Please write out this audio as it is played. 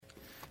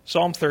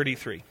Psalm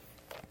 33.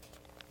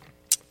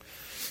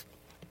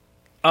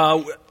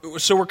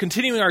 So we're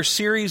continuing our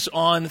series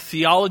on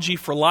theology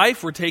for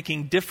life. We're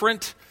taking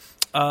different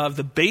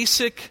the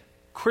basic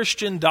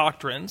Christian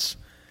doctrines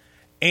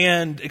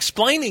and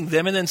explaining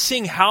them and then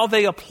seeing how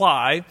they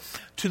apply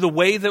to the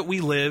way that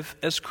we live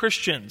as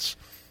Christians.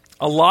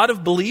 A lot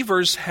of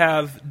believers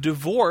have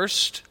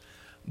divorced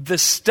the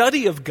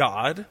study of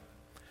God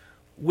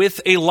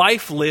with a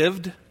life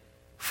lived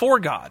for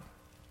God.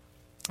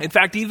 In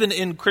fact, even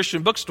in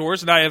Christian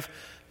bookstores, and I have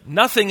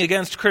nothing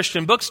against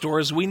Christian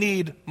bookstores, we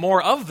need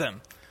more of them.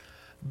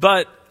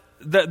 But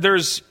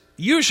there's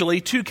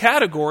usually two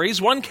categories.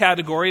 One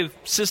category of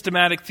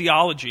systematic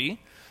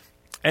theology,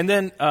 and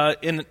then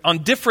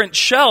on different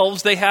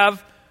shelves they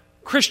have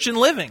Christian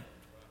living.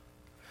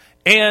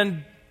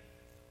 And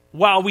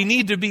while we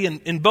need to be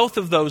in both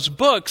of those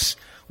books,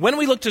 when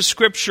we look to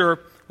Scripture,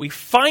 we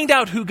find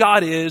out who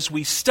God is,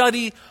 we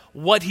study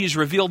what He's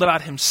revealed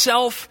about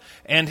Himself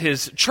and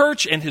His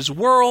church and His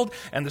world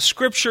and the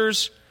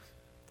Scriptures.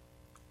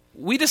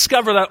 We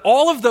discover that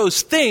all of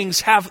those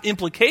things have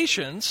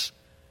implications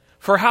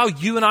for how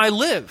you and I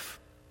live,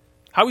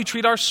 how we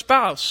treat our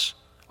spouse,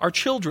 our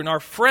children,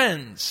 our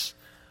friends,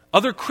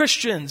 other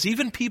Christians,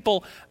 even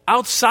people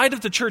outside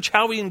of the church,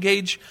 how we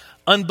engage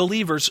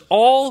unbelievers.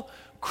 All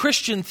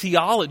Christian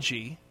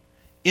theology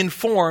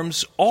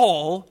informs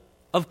all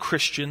of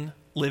Christian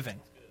living.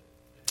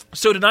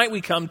 So tonight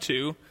we come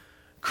to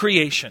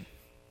creation.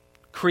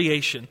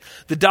 Creation.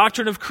 The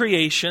doctrine of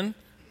creation,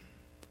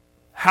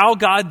 how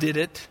God did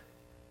it,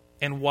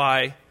 and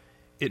why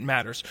it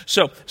matters.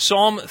 So,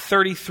 Psalm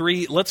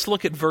 33, let's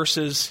look at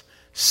verses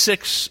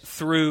 6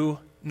 through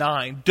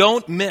 9.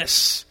 Don't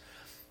miss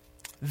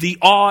the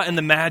awe and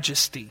the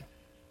majesty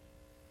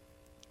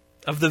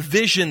of the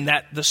vision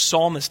that the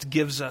psalmist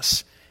gives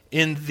us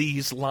in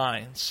these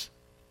lines.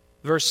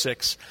 Verse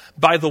 6,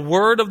 by the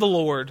word of the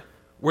Lord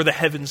were the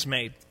heavens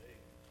made,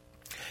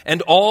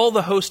 and all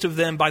the host of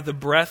them by the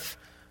breath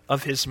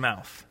of His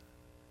mouth.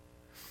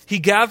 He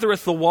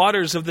gathereth the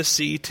waters of the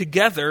sea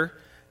together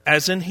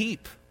as an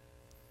heap.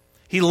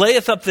 He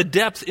layeth up the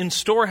depth in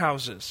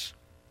storehouses.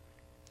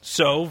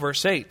 So,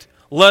 verse 8,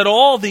 let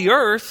all the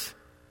earth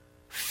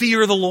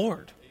fear the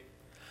Lord.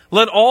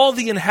 Let all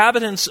the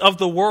inhabitants of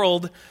the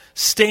world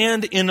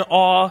stand in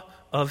awe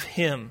of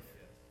Him.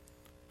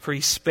 For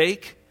He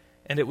spake,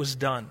 and it was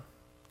done.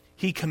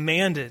 He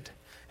commanded,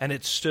 and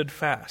it stood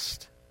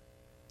fast.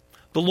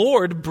 The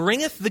Lord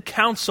bringeth the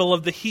counsel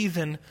of the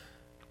heathen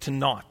to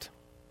naught.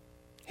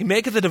 He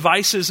maketh the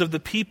devices of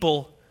the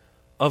people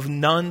of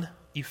none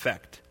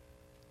effect.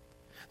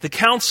 The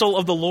counsel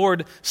of the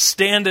Lord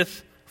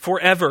standeth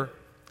forever,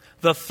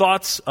 the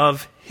thoughts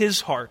of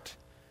His heart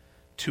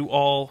to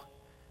all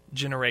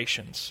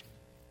generations.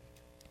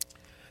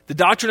 The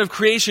doctrine of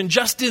creation,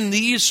 just in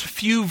these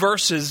few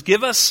verses,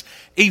 give us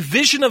a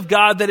vision of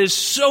God that is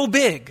so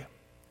big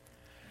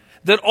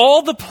that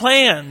all the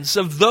plans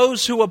of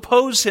those who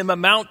oppose Him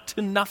amount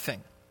to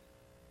nothing.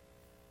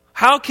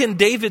 How can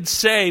David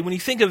say, when you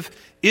think of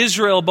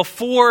Israel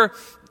before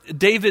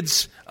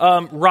David's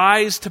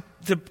rise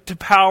to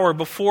power,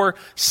 before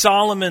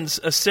Solomon's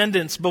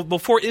ascendance,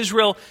 before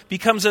Israel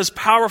becomes as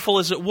powerful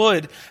as it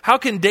would, how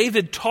can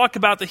David talk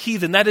about the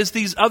heathen? That is,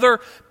 these other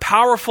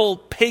powerful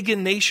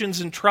pagan nations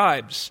and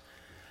tribes.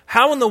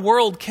 How in the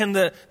world can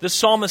the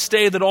psalmist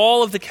say that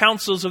all of the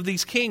counsels of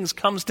these kings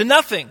comes to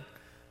nothing?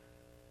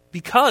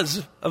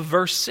 Because of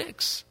verse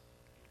 6.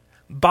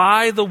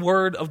 By the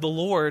word of the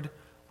Lord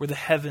were the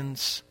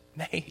heavens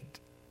made.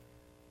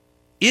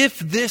 If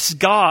this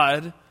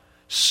God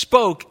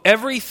spoke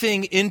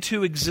everything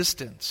into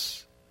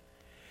existence,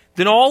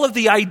 then all of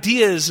the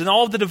ideas and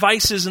all of the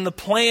devices and the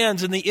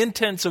plans and the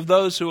intents of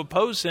those who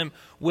oppose Him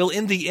will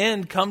in the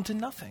end come to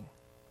nothing.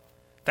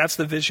 That's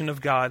the vision of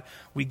God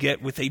we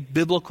get with a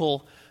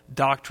biblical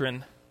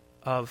doctrine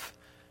of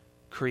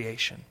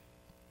creation.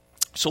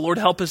 So Lord,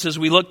 help us as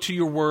we look to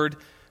Your word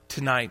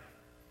tonight.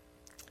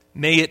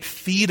 May it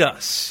feed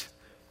us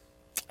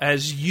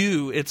as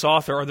You, its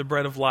author, are the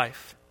bread of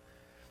life.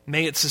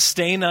 May it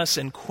sustain us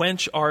and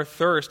quench our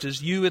thirst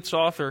as You, its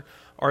author,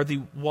 are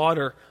the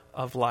water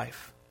of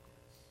life.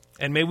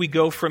 And may we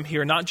go from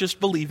here not just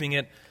believing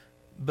it,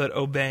 but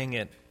obeying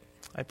it.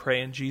 I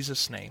pray in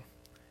Jesus' name.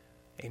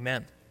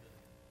 Amen.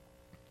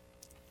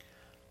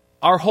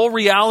 Our whole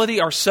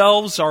reality,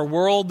 ourselves, our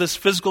world, this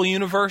physical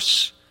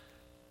universe,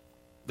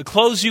 the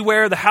clothes you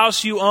wear, the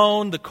house you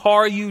own, the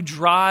car you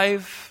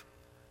drive,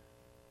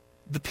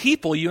 the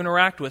people you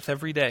interact with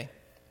every day.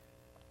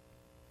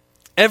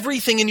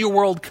 Everything in your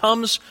world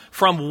comes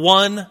from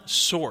one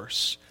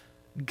source,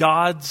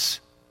 God's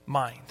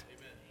mind.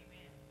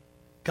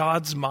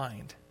 God's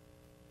mind.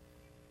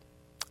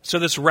 So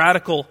this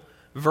radical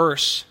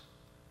verse,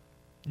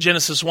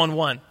 Genesis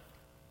 1:1,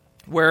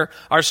 where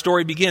our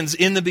story begins,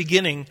 in the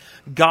beginning,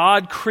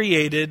 God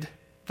created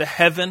the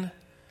heaven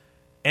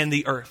and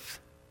the earth.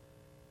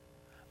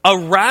 A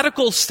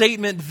radical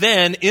statement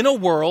then in a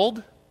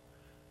world,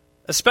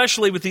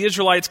 especially with the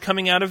Israelites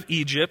coming out of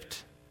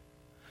Egypt,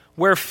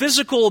 where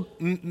physical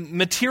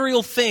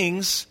material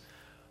things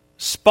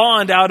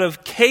spawned out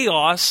of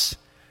chaos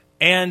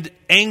and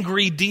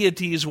angry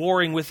deities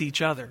warring with each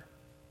other.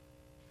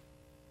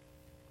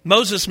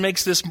 Moses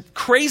makes this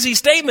crazy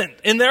statement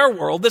in their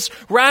world, this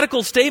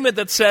radical statement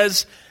that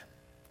says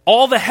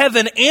all the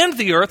heaven and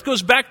the earth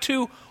goes back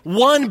to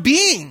one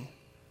being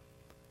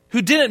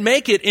who didn't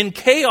make it in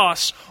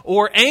chaos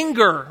or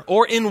anger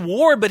or in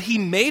war, but he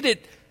made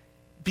it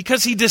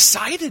because he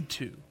decided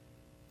to.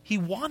 He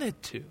wanted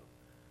to.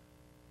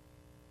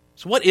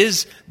 So what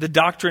is the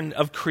doctrine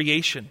of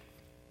creation?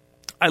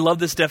 I love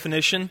this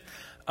definition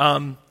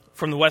from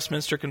the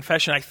Westminster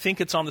Confession. I think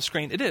it's on the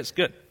screen. It is.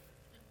 Good.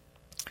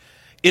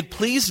 It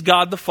pleased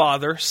God the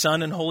Father,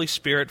 Son, and Holy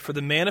Spirit for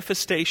the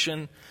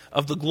manifestation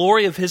of the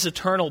glory of His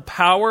eternal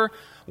power,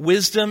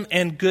 wisdom,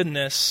 and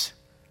goodness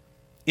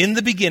in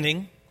the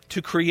beginning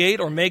to create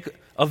or make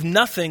of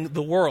nothing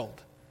the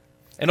world,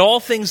 and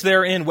all things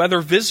therein, whether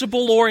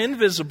visible or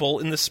invisible,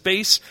 in the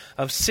space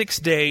of 6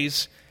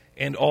 days,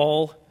 and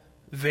all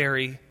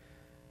very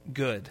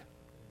good.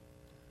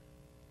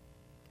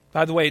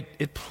 By the way,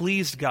 it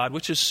pleased God,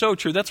 which is so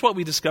true. That's what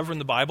we discover in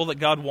the Bible, that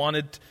God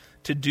wanted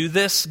to do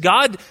this.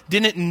 God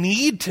didn't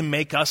need to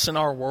make us in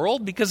our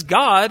world because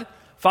God,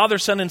 Father,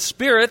 Son, and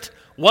Spirit,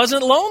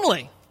 wasn't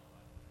lonely.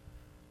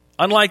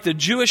 Unlike the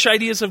Jewish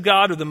ideas of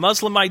God or the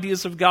Muslim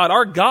ideas of God,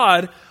 our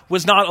God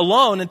was not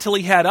alone until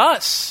He had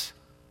us.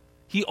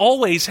 He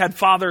always had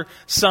Father,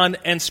 Son,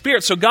 and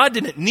Spirit. So God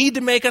didn't need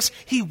to make us.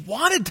 He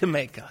wanted to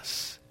make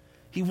us.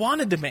 He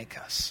wanted to make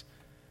us.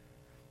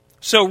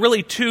 So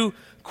really 2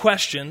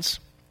 questions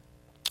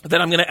that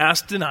I'm going to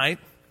ask tonight.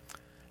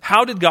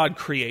 How did God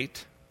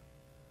create?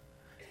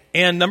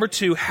 And number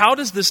 2, how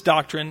does this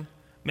doctrine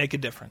make a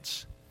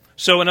difference?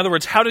 So in other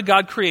words, how did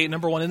God create,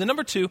 number 1? And then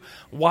number 2,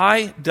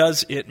 why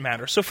does it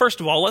matter? So first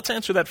of all, let's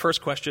answer that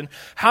first question.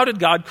 How did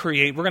God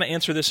create? We're going to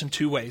answer this in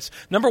 2 ways.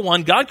 Number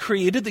 1, God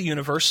created the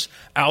universe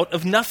out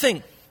of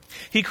nothing.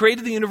 He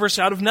created the universe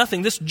out of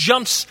nothing. This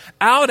jumps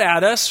out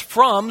at us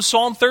from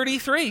Psalm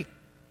 33.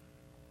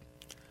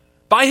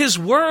 By His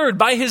word,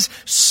 by His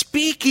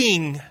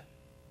speaking,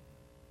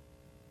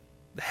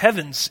 the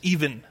heavens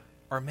even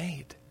are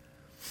made.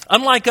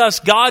 Unlike us,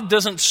 God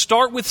doesn't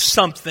start with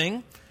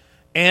something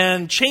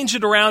and change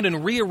it around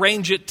and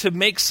rearrange it to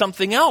make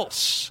something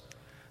else.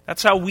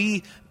 That's how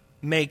we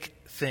make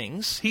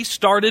things. He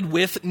started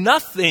with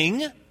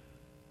nothing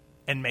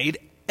and made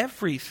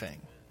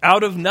everything.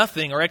 Out of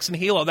nothing, or ex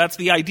nihilo. That's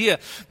the idea,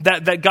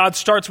 that God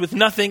starts with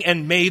nothing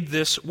and made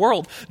this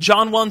world.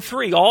 John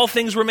 1:3, all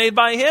things were made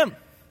by Him.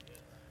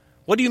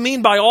 What do you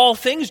mean by all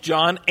things,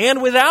 John?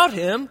 And without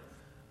Him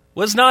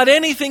was not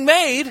anything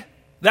made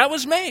that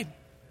was made.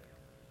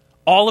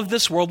 All of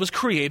this world was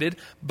created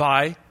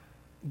by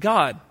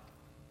God.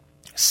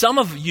 Some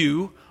of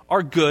you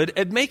are good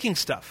at making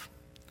stuff.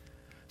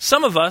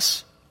 Some of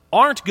us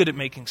aren't good at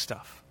making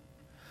stuff.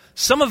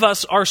 Some of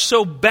us are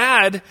so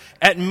bad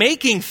at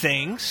making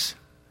things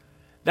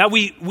that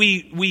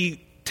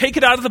we take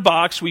it out of the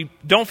box, we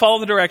don't follow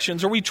the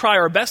directions, or we try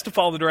our best to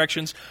follow the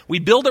directions, we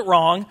build it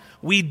wrong,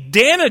 we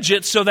damage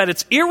it so that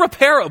it's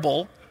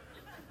irreparable,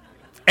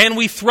 and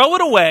we throw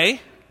it away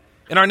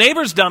in our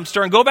neighbor's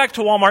dumpster and go back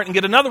to Walmart and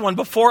get another one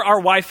before our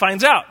wife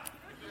finds out.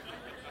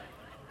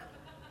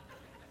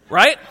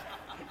 Right?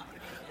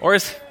 Or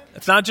it's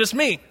not just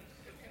me.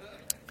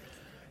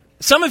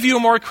 Some of you are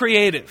more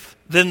creative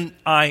than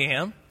I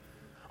am.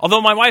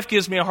 Although my wife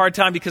gives me a hard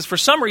time because for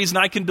some reason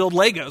I can build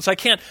Legos. I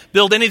can't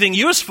build anything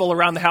useful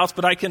around the house,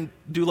 but I can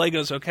do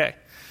Legos okay.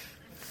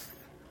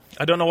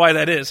 I don't know why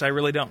that is. I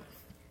really don't.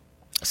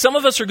 Some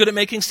of us are good at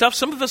making stuff.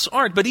 Some of us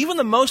aren't. But even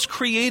the most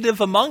creative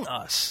among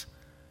us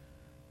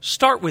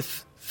start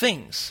with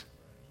things,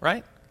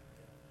 right?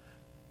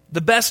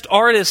 The best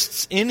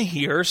artists in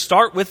here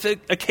start with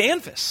a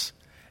canvas.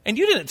 And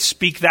you didn't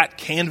speak that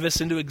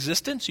canvas into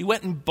existence. You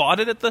went and bought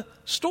it at the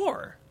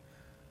store.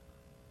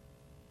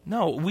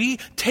 No, we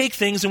take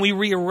things and we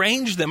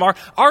rearrange them.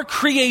 Our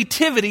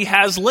creativity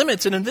has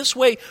limits, and in this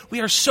way, we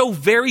are so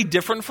very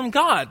different from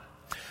God.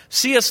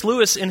 C.S.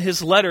 Lewis, in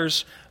his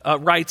letters,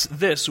 writes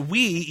this: we,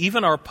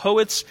 even our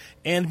poets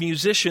and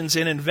musicians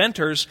and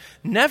inventors,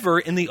 never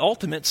in the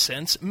ultimate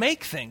sense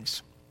make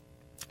things.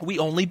 We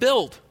only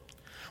build.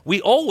 We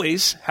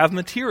always have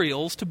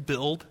materials to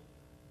build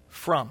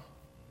from.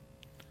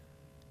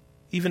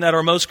 Even at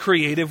our most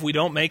creative, we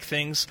don't make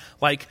things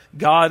like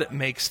God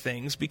makes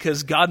things,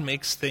 because God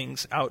makes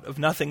things out of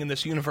nothing, and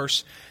this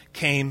universe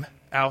came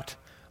out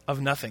of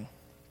nothing.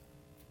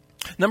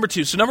 Number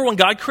 2, so number 1,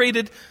 God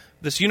created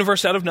this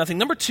universe out of nothing.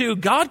 Number 2,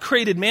 God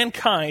created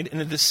mankind in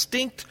a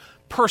distinct,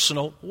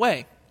 personal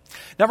way.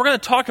 Now we're going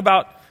to talk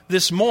about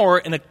this more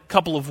in a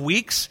couple of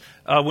weeks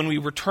when we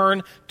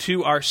return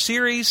to our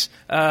series.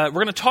 We're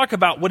going to talk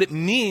about what it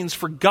means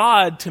for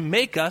God to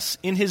make us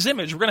in His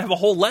image. We're going to have a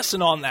whole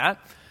lesson on that.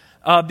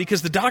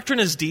 Because the doctrine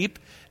is deep,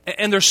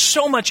 and there's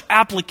so much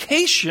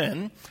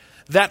application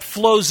that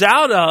flows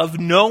out of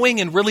knowing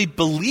and really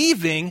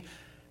believing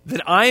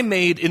that I'm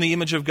made in the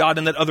image of God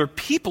and that other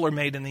people are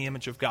made in the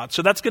image of God.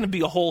 So that's going to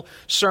be a whole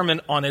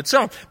sermon on its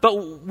own.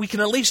 But we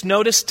can at least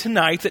notice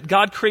tonight that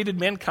God created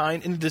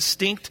mankind in a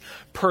distinct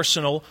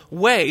personal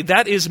way.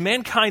 That is,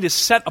 mankind is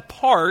set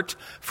apart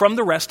from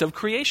the rest of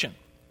creation.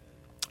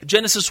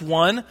 Genesis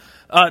 1,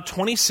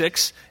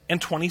 26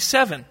 and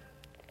 27.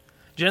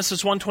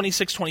 Genesis 1,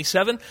 26,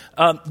 27.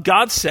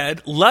 God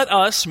said, "Let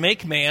us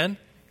make man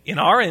in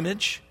our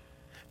image,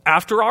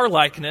 after our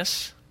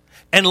likeness,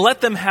 and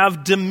let them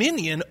have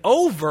dominion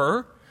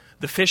over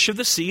the fish of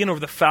the sea, and over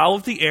the fowl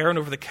of the air, and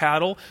over the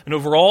cattle, and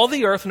over all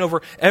the earth, and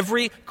over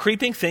every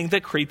creeping thing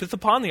that creepeth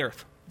upon the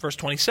earth." Verse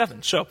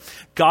 27. So,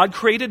 God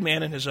created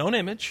man in his own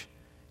image.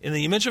 In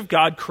the image of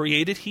God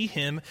created he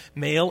him,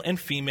 male and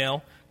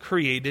female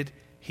created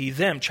he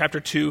them. Chapter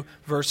 2,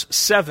 verse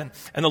 7.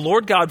 "And the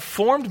Lord God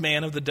formed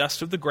man of the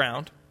dust of the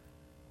ground,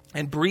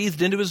 and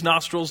breathed into his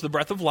nostrils the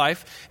breath of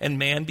life, and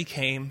man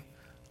became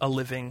a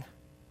living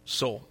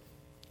soul."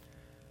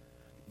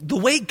 The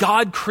way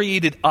God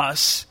created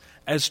us,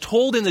 as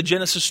told in the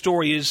Genesis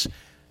story, is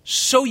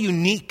so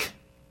unique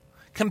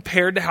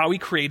compared to how he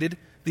created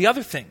the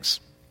other things.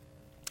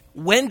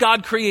 When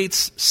God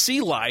creates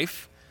sea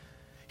life,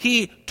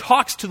 he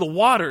talks to the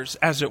waters,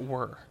 as it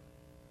were.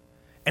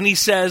 And he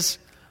says,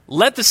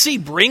 "Let the sea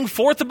bring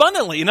forth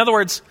abundantly." In other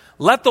words,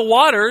 let the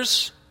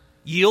waters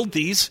yield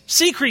these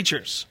sea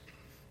creatures.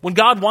 When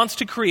God wants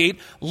to create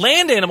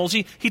land animals,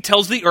 he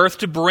tells the earth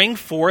to bring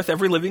forth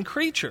every living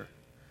creature.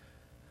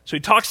 So he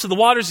talks to the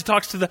waters, he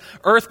talks to the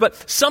earth,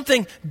 but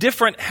something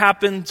different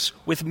happens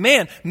with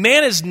man.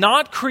 Man is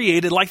not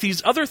created like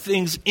these other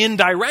things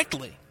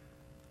indirectly.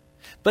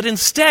 But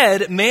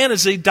instead, man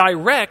is a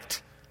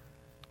direct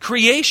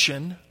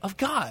creation of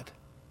God.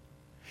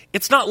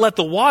 It's not let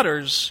the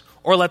waters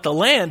or let the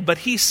land, but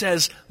he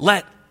says,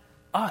 let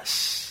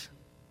us.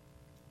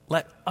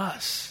 Let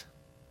us.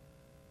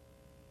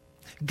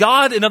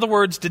 God, in other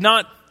words, did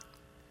not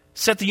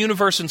set the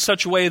universe in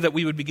such a way that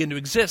we would begin to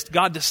exist.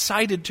 God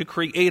decided to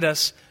create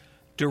us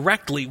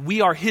directly.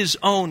 We are his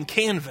own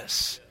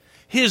canvas,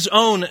 his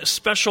own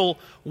special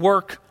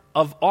work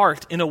of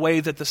art in a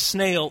way that the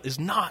snail is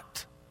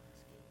not.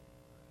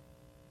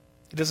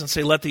 It doesn't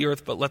say let the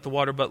earth, but let the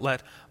water, but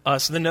let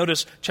us. And then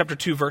notice chapter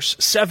 2, verse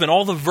 7.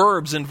 All the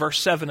verbs in verse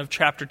 7 of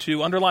chapter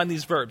 2. Underline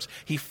these verbs.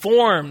 He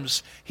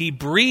forms, he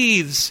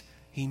breathes,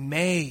 he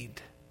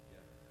made.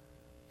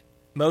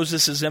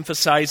 Moses is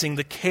emphasizing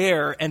the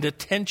care and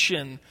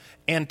attention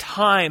and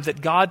time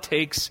that God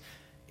takes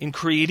in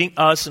creating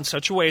us in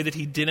such a way that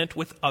he didn't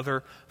with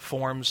other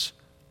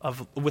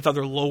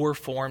lower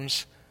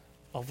forms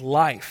of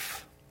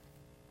life.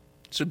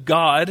 So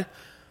God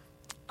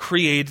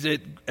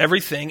created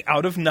everything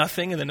out of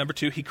nothing. And then number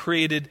 2, he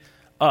created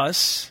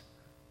us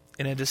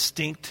in a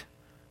distinct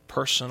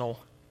personal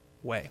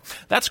way.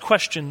 That's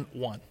question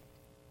 1.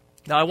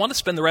 Now I want to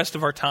spend the rest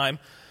of our time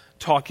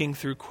talking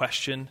through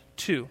question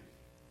 2.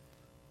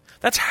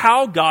 That's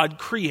how God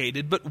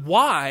created, but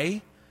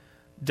why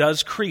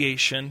does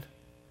creation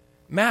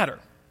matter?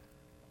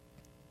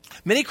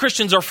 Many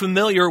Christians are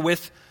familiar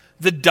with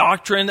the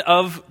doctrine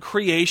of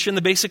creation,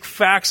 the basic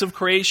facts of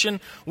creation.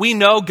 We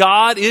know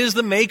God is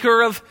the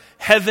maker of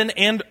heaven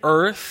and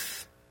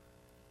earth.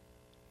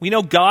 We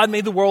know God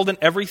made the world and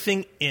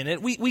everything in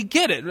it. We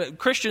get it.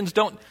 Christians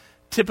don't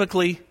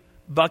typically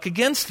buck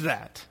against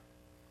that.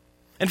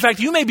 In fact,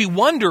 you may be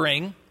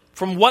wondering,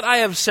 from what I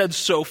have said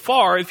so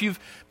far, if you've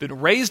been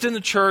raised in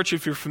the church,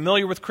 if you're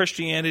familiar with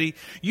Christianity,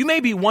 you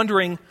may be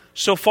wondering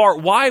so far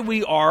why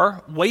we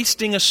are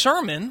wasting a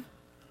sermon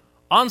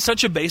on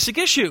such a basic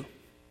issue.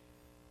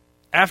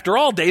 After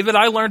all, David,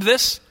 I learned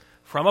this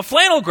from a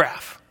flannel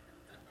graph.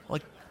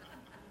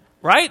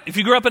 Right? If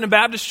you grew up in a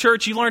Baptist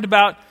church, you learned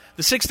about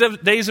the 6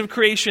 days of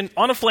creation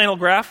on a flannel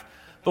graph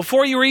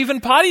before you were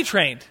even potty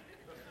trained.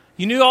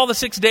 You knew all the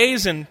 6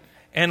 days and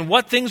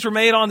what things were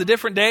made on the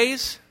different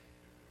days.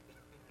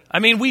 I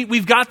mean,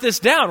 we've got this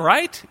down,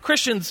 right?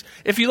 Christians,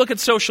 if you look at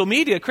social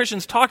media,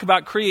 Christians talk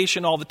about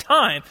creation all the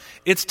time.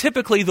 It's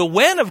typically the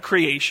when of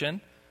creation,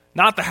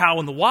 not the how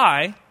and the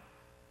why.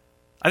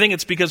 I think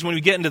it's because when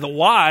we get into the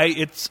why,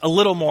 it's a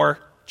little more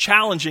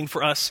challenging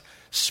for us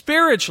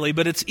spiritually,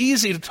 but it's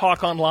easy to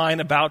talk online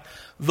about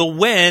the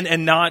when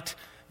and not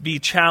be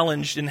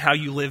challenged in how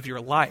you live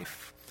your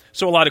life.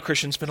 So a lot of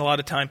Christians spend a lot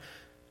of time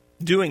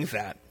doing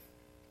that.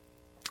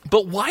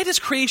 But why does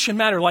creation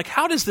matter? Like,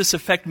 how does this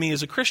affect me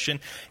as a Christian?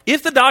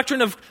 If the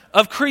doctrine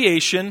of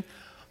creation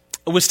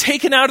was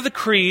taken out of the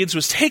creeds,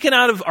 was taken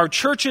out of our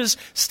church's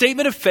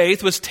statement of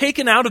faith, was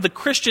taken out of the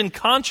Christian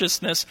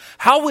consciousness,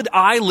 how would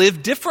I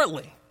live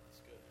differently?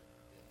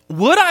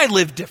 Would I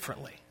live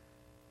differently?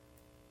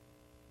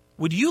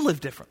 Would you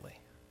live differently?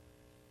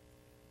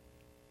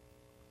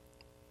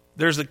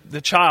 There's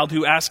the child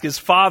who asked his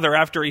father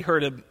after he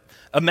heard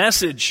a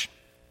message.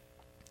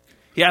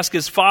 He asked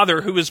his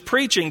father who was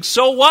preaching,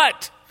 "So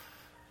what?"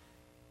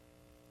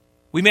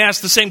 We may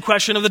ask the same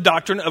question of the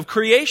doctrine of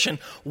creation.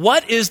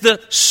 What is the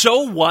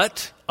so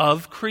what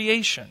of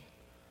creation?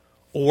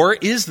 Or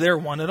is there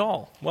one at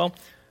all? Well,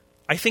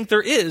 I think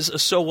there is a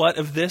so what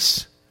of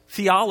this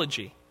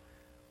theology.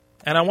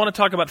 And I want to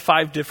talk about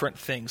 5 different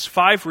things,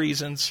 5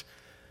 reasons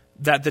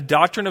that the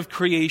doctrine of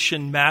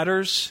creation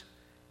matters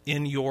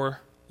in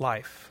your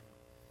life.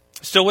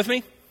 Still with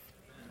me?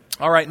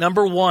 All right,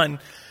 number 1,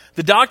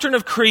 the doctrine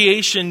of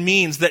creation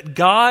means that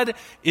God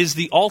is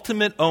the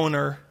ultimate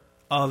owner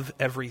of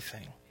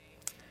everything.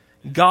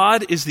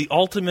 God is the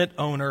ultimate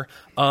owner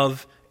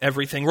of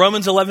everything.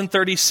 Romans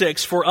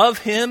 11:36, for of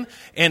him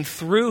and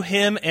through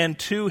him and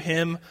to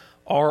him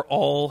are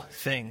all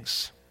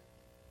things.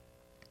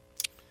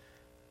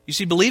 You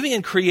see, believing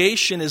in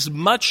creation is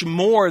much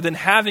more than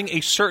having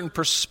a certain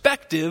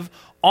perspective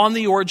on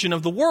the origin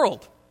of the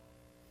world.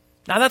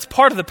 Now that's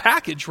part of the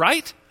package,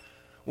 right?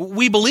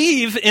 We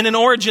believe in an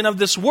origin of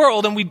this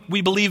world, and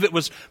we believe it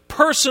was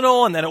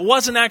personal and that it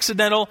wasn't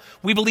accidental.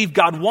 We believe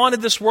God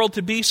wanted this world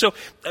to be. So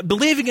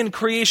believing in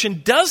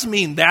creation does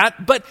mean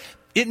that, but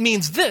it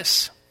means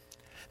this,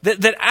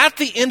 that at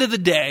the end of the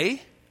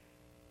day,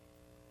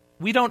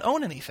 we don't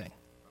own anything.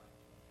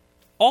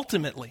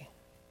 Ultimately.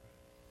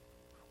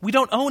 We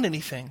don't own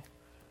anything.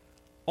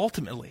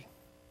 Ultimately.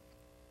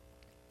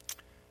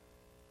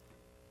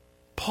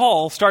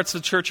 Paul starts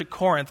the church at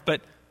Corinth,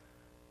 but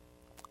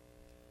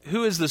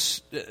who is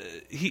this?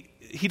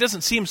 He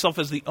doesn't see himself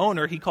as the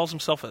owner. He calls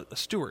himself a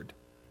steward.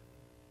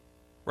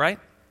 Right?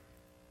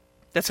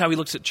 That's how he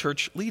looks at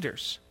church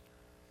leaders.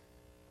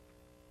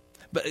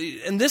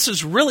 And this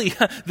is really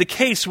the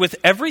case with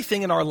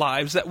everything in our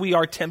lives that we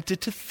are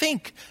tempted to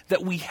think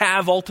that we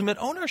have ultimate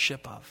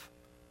ownership of.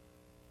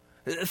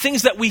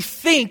 Things that we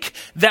think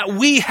that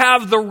we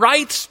have the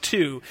rights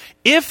to.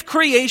 If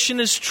creation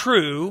is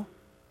true,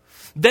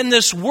 then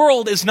this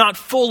world is not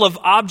full of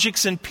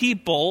objects and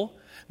people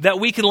that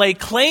we can lay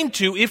claim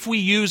to if we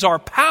use our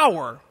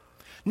power.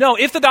 No,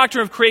 if the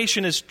doctrine of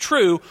creation is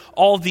true,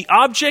 all of the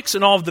objects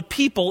and all of the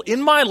people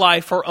in my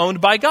life are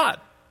owned by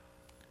God.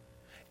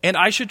 And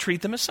I should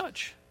treat them as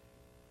such.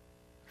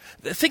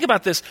 Think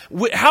about this.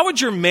 How would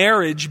your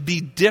marriage be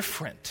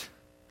different?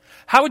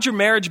 How would your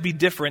marriage be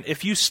different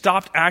if you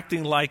stopped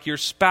acting like your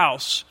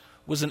spouse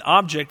was an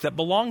object that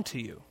belonged to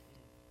you?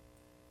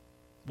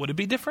 Would it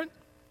be different?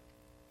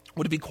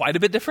 Would it be quite a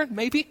bit different,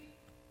 maybe?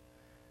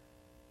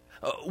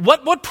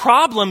 What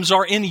problems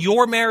are in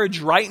your marriage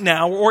right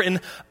now or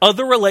in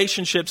other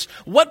relationships?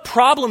 What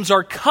problems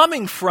are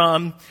coming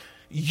from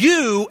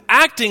you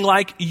acting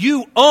like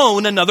you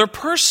own another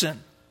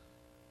person?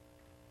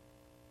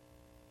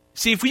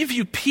 See, if we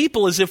view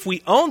people as if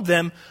we own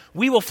them,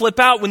 we will flip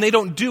out when they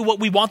don't do what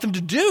we want them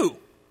to do.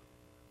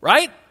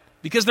 Right?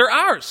 Because they're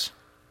ours.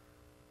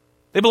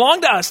 They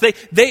belong to us.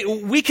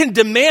 We can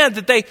demand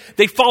that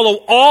they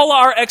follow all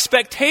our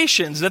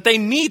expectations, that they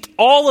meet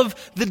all of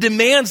the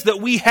demands that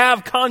we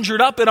have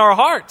conjured up in our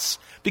hearts,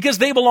 because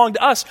they belong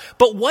to us.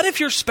 But what if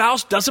your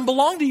spouse doesn't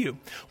belong to you?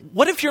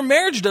 What if your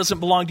marriage doesn't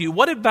belong to you?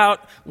 What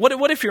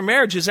if your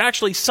marriage is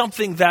actually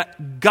something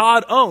that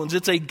God owns?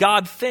 It's a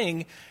God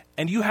thing,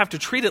 and you have to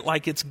treat it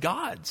like it's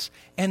God's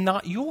and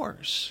not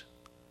yours.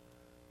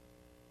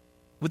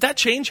 Would that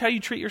change how you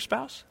treat your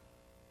spouse?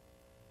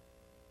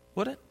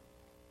 Would it?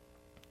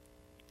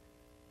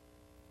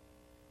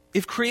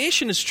 If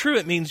creation is true,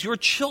 it means your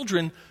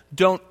children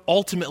don't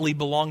ultimately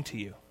belong to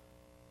you.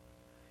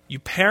 You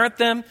parent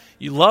them,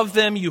 you love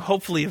them, you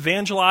hopefully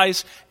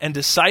evangelize and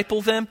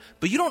disciple them,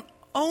 but you don't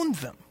own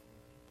them.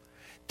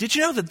 Did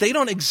you know that they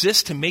don't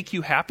exist to make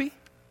you happy?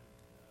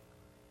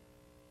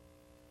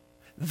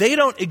 They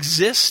don't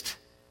exist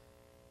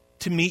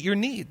to meet your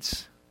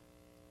needs.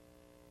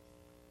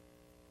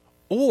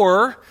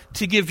 Or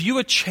to give you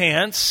a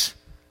chance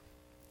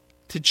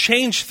to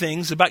change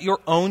things about your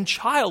own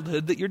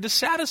childhood that you're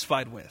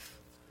dissatisfied with.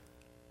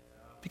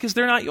 Because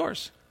they're not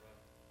yours.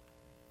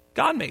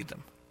 God made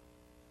them.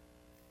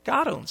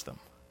 God owns them.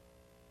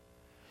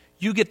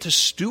 You get to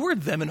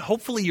steward them, and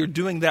hopefully you're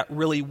doing that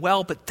really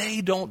well, but they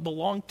don't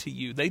belong to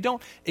you. They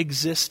don't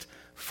exist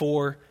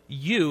for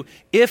you.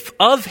 If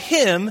of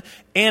him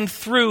and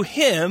through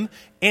him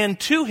and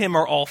to him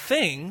are all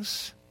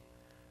things,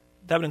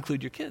 that would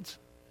include your kids.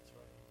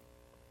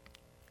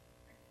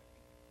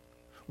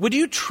 Would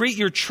you treat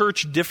your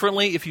church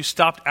differently if you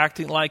stopped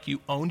acting like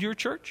you owned your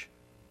church?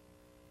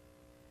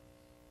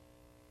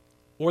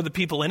 Or the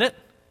people in it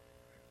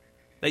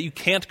that you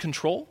can't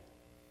control?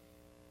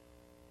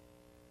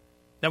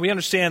 Now we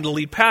understand the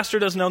lead pastor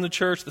doesn't own the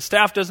church, the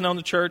staff doesn't own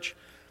the church,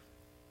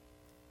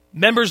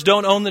 members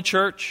don't own the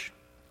church.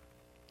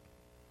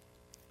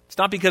 It's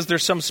not because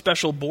there's some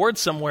special board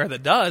somewhere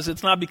that does.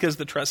 It's not because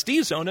the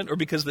trustees own it or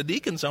because the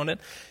deacons own it.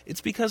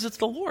 It's because it's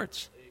the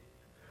Lord's.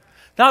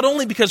 Not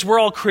only because we're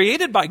all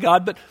created by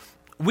God, but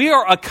we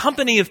are a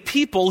company of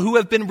people who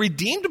have been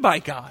redeemed by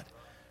God.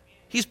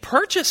 He's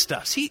purchased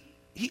us. He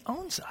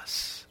owns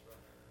us.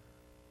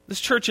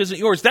 This church isn't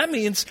yours. That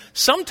means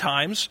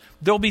sometimes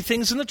there'll be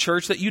things in the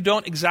church that you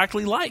don't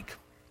exactly like.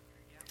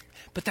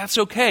 But that's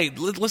okay.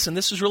 Listen,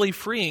 this is really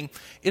freeing.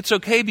 It's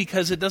okay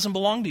because it doesn't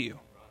belong to you.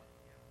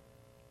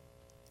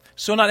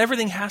 So not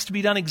everything has to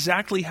be done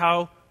exactly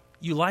how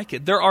you like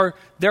it. There are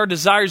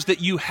desires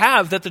that you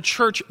have that the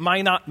church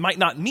might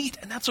not meet,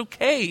 and that's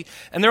okay.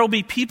 And there will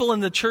be people in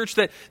the church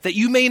that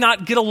you may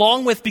not get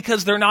along with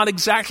because they're not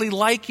exactly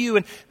like you,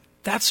 and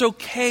that's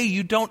okay.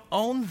 You don't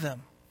own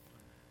them.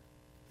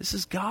 This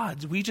is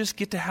God's. We just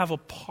get to have a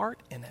part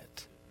in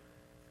it.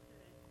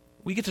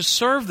 We get to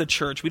serve the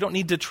church. We don't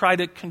need to try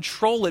to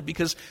control it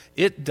because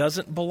it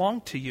doesn't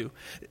belong to you.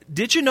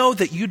 Did you know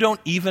that you don't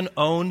even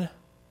own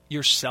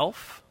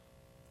yourself?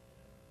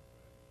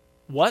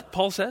 What,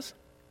 Paul says?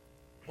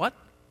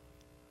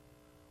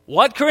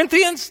 What,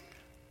 Corinthians?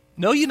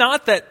 Know you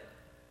not that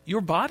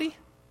your body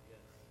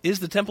is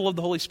the temple of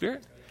the Holy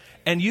Spirit?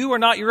 And you are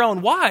not your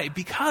own. Why?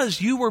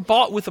 Because you were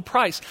bought with a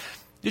price.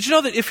 Did you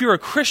know that if you're a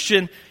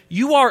Christian,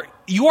 you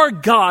are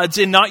God's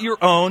and not your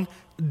own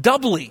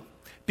doubly?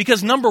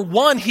 Because number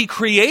one, He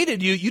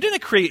created you. You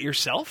didn't create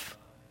yourself.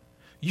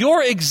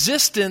 Your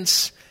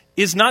existence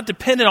is not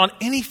dependent on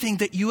anything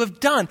that you have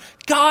done.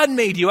 God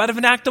made you out of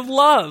an act of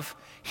love.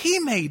 He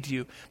made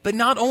you. But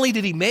not only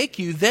did He make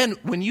you, then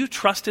when you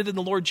trusted in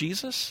the Lord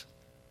Jesus,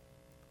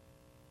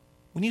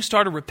 when you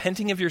started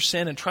repenting of your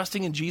sin and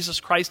trusting in Jesus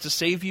Christ to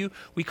save you,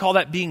 we call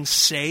that being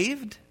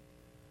saved.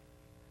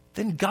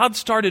 Then God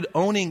started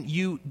owning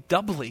you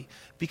doubly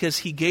because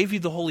He gave you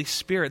the Holy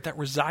Spirit that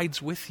resides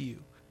with you.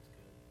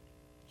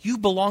 You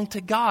belong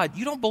to God.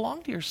 You don't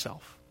belong to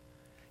yourself.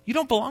 You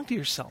don't belong to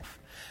yourself.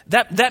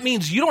 That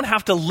means you don't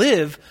have to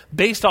live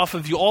based off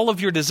of all of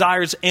your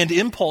desires and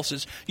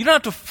impulses. You don't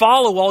have to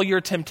follow all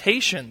your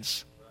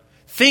temptations,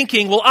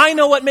 thinking, well, I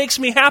know what makes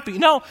me happy.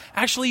 No,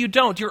 actually you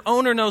don't. Your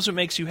owner knows what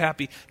makes you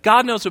happy.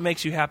 God knows what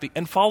makes you happy.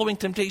 And following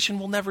temptation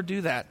will never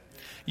do that.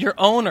 Your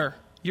owner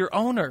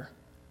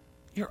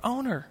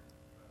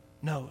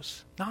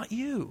knows, not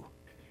you.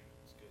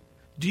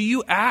 Do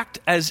you act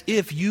as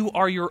if you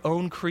are your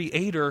own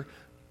creator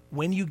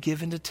when you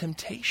give into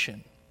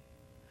temptation?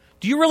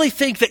 Do you really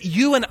think that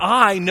you and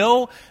I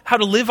know how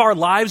to live our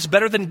lives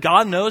better than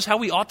God knows how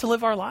we ought to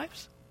live our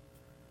lives?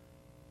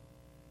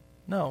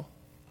 No.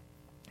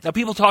 Now,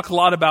 people talk a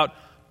lot about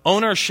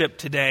ownership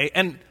today,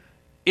 and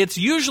it's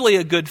usually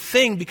a good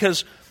thing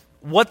because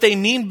what they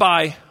mean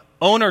by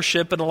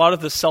ownership and a lot of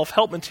the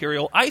self-help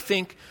material, I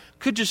think,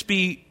 could just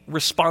be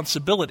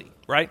responsibility,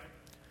 right?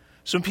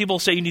 So when people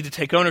say you need to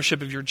take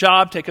ownership of your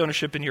job, take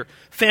ownership in your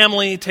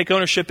family, take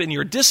ownership in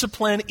your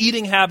discipline,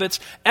 eating habits,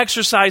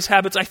 exercise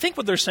habits, I think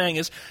what they're saying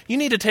is you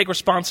need to take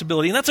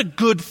responsibility, and that's a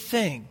good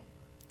thing.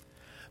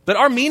 But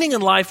our meaning in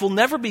life will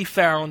never be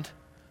found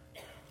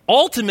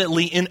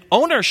ultimately in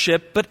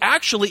ownership, but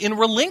actually in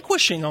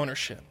relinquishing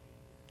ownership.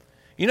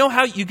 You know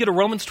how you get a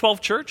Romans 12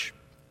 church?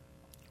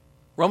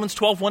 Romans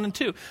 12, 1 and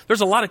 2.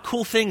 There's a lot of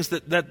cool things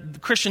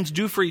that Christians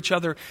do for each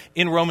other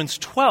in Romans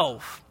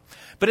 12.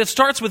 But it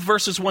starts with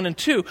verses 1 and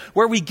 2,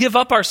 where we give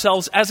up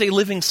ourselves as a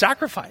living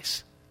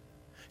sacrifice.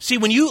 See,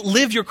 when you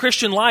live your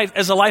Christian life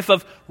as a life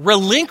of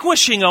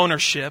relinquishing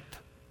ownership,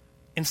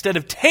 instead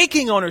of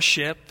taking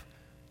ownership,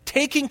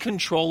 taking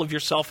control of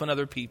yourself and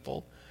other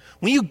people,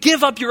 when you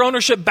give up your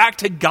ownership back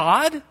to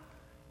God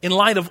in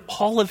light of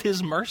all of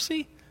His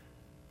mercy,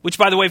 which,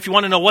 by the way, if you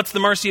want to know what's the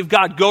mercy of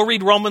God, go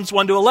read Romans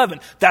 1 to 11.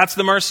 That's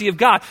the mercy of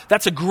God.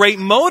 That's a great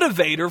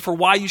motivator for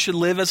why you should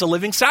live as a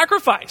living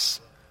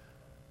sacrifice.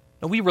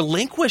 No, we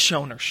relinquish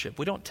ownership.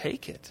 We don't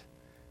take it.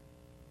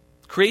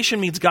 Creation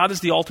means God is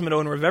the ultimate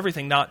owner of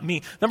everything, not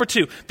me. Number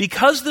 2,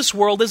 because this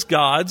world is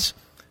God's,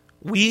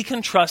 we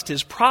can trust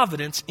His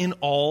providence in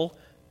all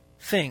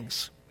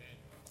things.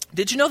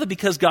 Did you know that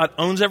because God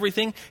owns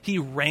everything, He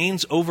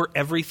reigns over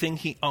everything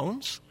He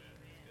owns?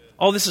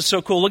 Oh, this is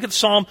so cool. Look at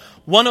Psalm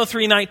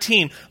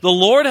 103:19. The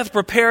Lord hath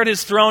prepared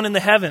His throne in the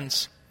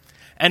heavens,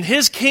 and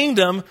His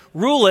kingdom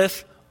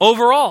ruleth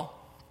over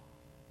all.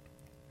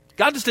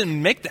 God just didn't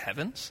make the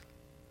heavens.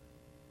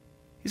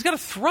 He's got a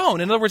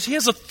throne. In other words, He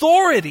has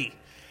authority.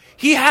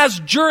 He has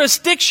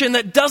jurisdiction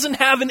that doesn't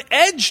have an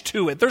edge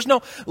to it. There's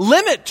no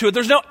limit to it.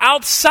 There's no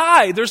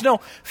outside. There's no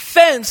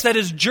fence that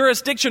His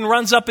jurisdiction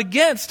runs up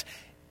against.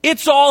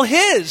 It's all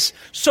His.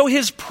 So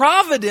His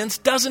providence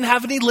doesn't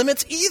have any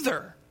limits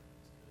either.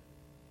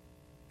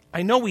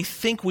 I know we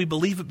think we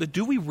believe it, but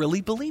do we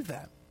really believe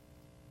that?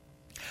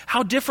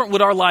 How different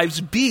would our lives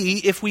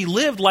be if we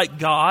lived like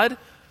God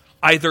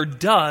either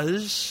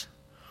does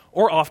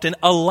or often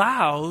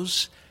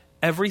allows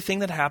everything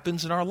that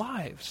happens in our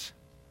lives?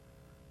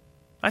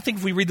 I think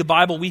if we read the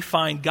Bible, we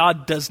find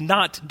God does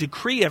not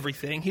decree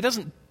everything. He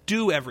doesn't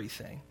do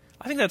everything.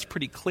 I think that's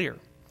pretty clear.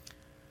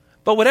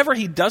 But whatever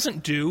He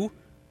doesn't do,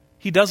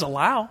 He does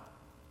allow.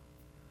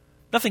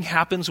 Nothing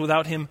happens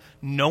without Him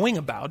knowing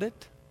about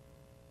it.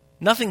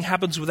 Nothing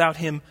happens without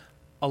Him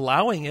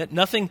allowing it.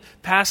 Nothing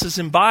passes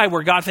Him by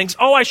where God thinks,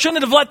 oh, I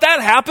shouldn't have let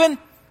that happen.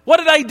 What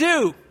did I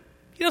do?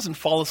 He doesn't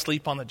fall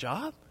asleep on the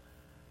job.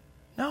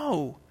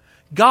 No.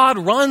 God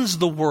runs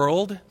the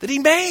world that He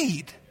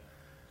made.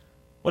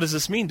 What does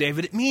this mean,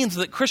 David? It means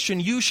that, Christian,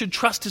 you should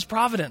trust His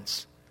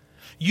providence.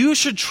 You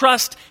should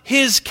trust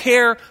His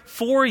care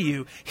for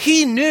you.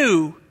 He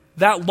knew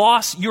that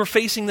loss you're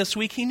facing this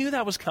week. He knew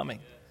that was coming.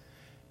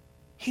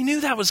 He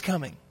knew that was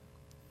coming.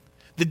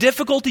 The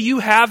difficulty you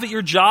have at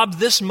your job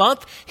this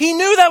month, he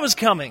knew that was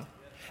coming.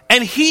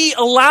 And he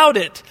allowed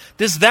it.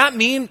 Does that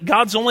mean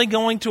God's only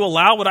going to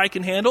allow what I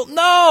can handle?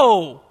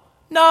 No,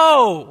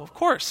 of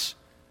course.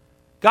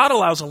 God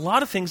allows a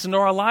lot of things into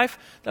our life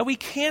that we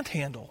can't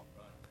handle.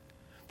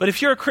 But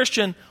if you're a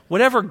Christian,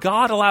 whatever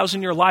God allows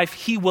in your life,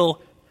 he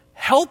will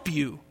help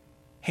you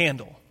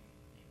handle.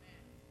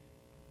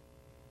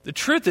 The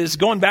truth is,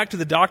 going back to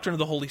the doctrine of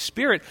the Holy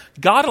Spirit,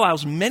 God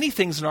allows many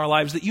things in our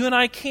lives that you and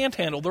I can't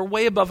handle. They're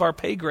way above our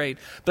pay grade.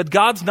 But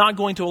God's not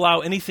going to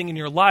allow anything in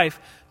your life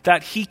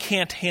that he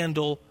can't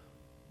handle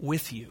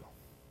with you.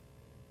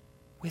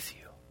 With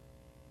you.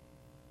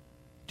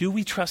 Do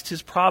we trust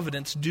his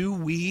providence?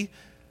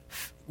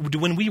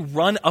 When we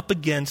run up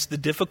against the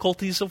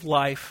difficulties of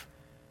life,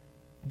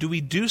 do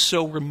we do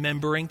so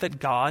remembering that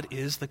God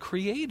is the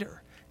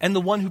creator and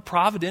the one who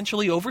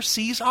providentially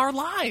oversees our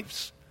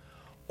lives?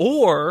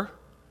 Or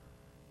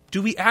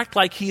do we act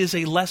like he is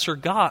a lesser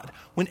God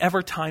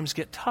whenever times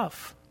get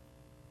tough?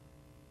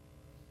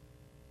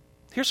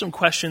 Here's some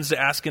questions to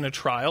ask in a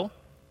trial.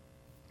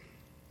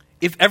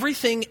 If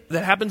everything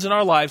that happens in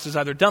our lives is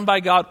either done by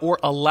God or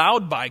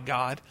allowed by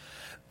God,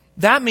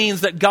 that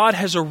means that God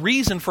has a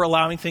reason for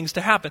allowing things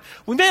to happen.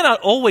 We may not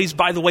always,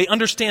 by the way,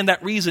 understand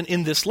that reason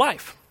in this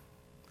life.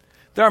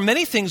 There are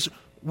many things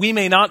we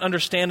may not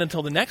understand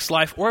until the next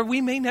life, or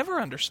we may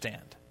never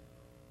understand.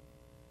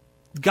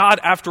 God,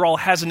 after all,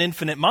 has an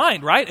infinite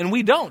mind, right? And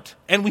we don't,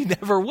 and we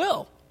never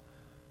will.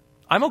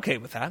 I'm okay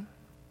with that.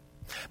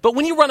 But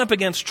when you run up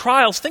against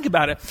trials, think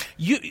about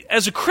it.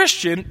 As a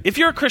Christian, if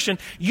you're a Christian,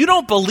 you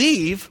don't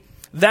believe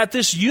that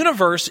this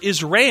universe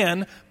is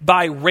ran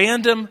by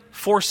random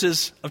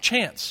forces of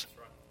chance.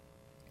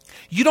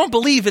 You don't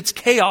believe it's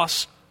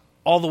chaos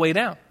all the way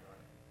down.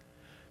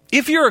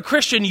 If you're a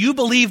Christian, you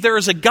believe there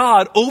is a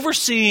God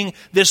overseeing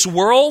this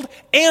world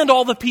and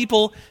all the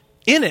people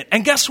in it.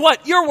 And guess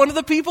what? You're one of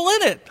the people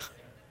in it.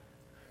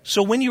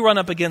 So when you run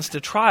up against a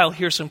trial,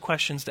 here's some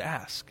questions to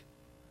ask.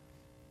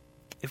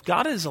 If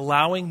God is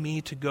allowing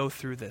me to go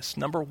through this,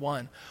 number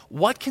one,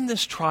 what can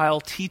this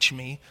trial teach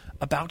me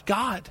about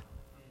God?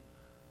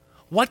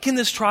 What can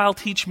this trial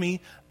teach me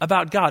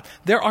about God?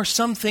 There are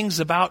some things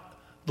about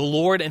the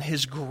Lord and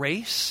his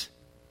grace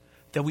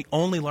that we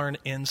only learn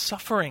in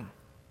suffering.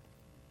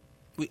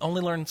 We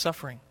only learn in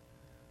suffering.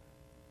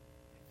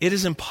 It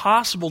is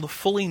impossible to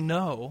fully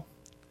know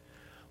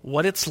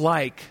what it's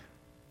like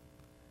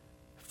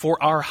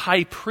for our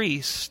high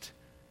priest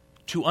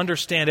to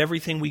understand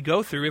everything we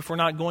go through if we're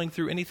not going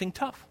through anything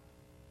tough.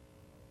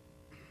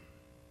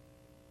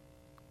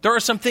 There are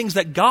some things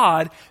that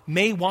God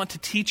may want to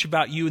teach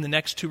about you in the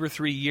next 2 or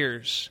 3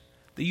 years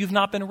that you've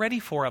not been ready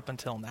for up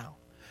until now.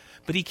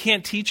 But he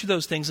can't teach you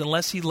those things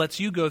unless he lets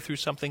you go through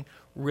something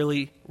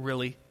really,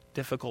 really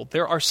difficult.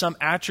 There are some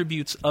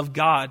attributes of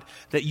God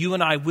that you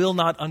and I will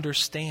not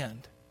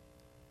understand.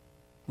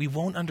 We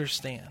won't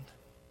understand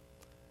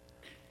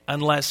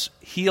unless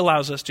he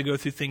allows us to go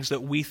through things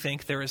that we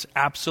think there is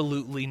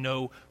absolutely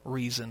no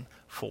reason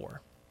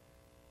for.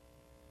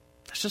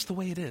 That's just the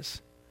way it is.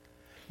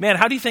 Man,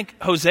 how do you think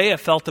Hosea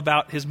felt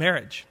about his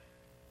marriage?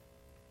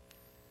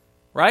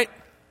 Right?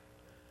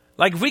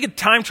 Like if we could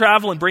time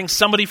travel and bring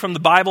somebody from the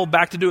Bible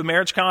back to do a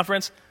marriage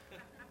conference,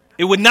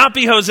 it would not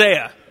be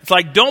Hosea. It's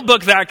like, don't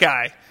book that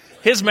guy.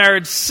 His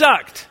marriage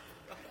sucked.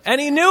 And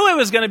he knew it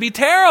was going to be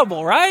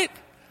terrible, right?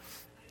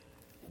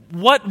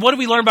 What do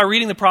we learn by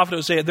reading the prophet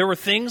Hosea? There were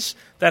things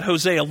that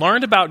Hosea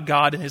learned about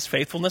God and his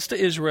faithfulness to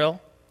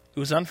Israel,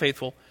 who was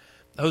unfaithful.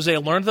 Hosea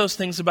learned those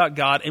things about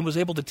God and was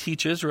able to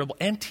teach Israel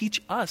and teach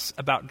us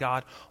about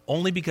God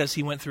only because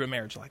he went through a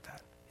marriage like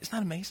that. Isn't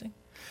that amazing?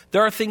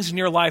 There are things in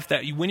your life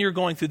that when you're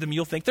going through them,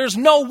 you'll think, there's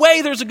no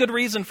way there's a good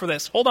reason for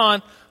this. Hold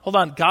on.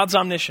 God's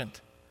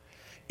omniscient.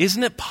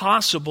 Isn't it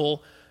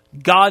possible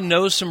God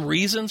knows some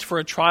reasons for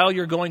a trial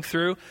you're going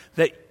through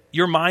that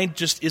your mind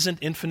just isn't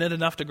infinite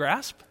enough to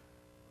grasp?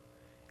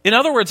 In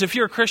other words, if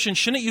you're a Christian,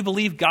 shouldn't you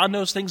believe God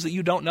knows things that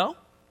you don't know?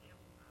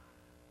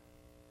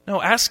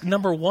 No, ask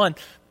number one,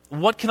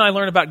 what can I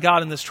learn about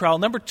God in this trial?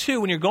 Number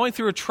two, when you're going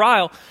through a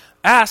trial,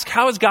 ask,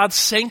 how is God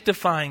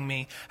sanctifying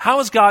me?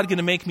 How is God going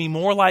to make me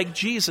more like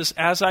Jesus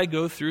as I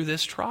go through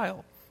this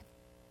trial?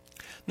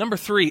 Number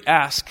three,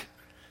 ask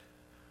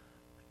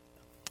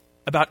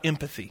about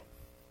empathy.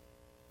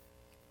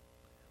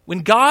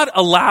 When God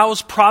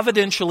allows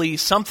providentially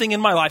something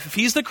in my life, if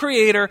he's the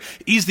creator,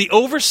 he's the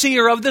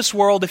overseer of this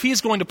world, if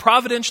he's going to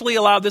providentially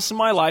allow this in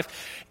my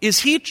life, is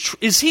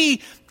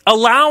he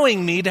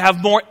allowing me to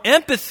have more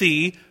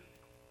empathy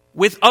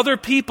with other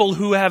people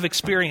who have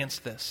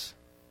experienced this?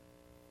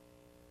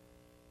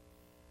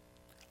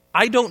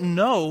 I don't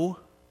know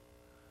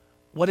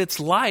what it's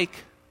like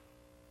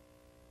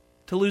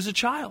to lose a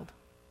child.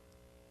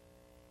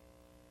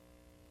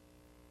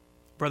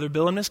 Brother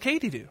Bill and Miss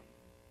Katie do.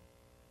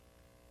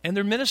 And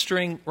they're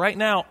ministering right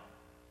now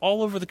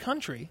all over the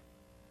country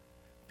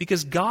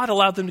because God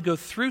allowed them to go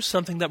through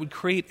something that would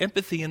create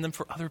empathy in them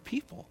for other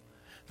people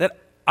that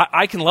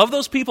I can love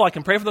those people, I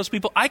can pray for those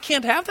people. I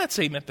can't have that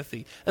same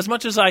empathy as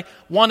much as I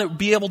want to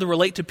be able to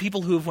relate to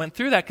people who have went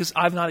through that because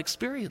I've not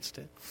experienced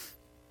it.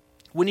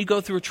 When you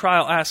go through a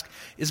trial, ask,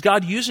 is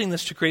God using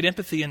this to create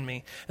empathy in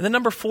me? And then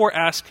number 4,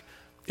 ask,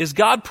 is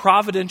God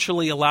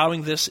providentially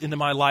allowing this into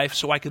my life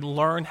so I can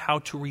learn how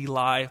to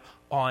rely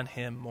on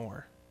him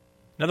more?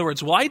 In other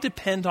words, will I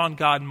depend on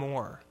God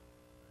more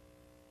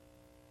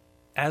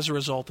as a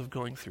result of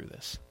going through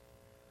this?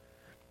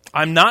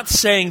 I'm not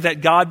saying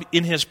that God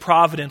in his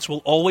providence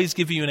will always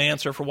give you an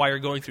answer for why you're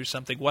going through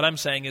something. What I'm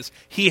saying is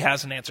he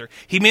has an answer.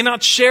 He may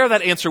not share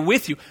that answer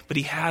with you, but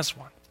he has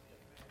one.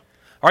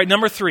 All right,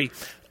 number 3.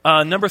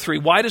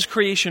 Why does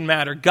creation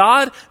matter?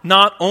 God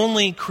not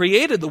only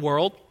created the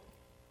world,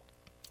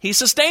 he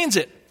sustains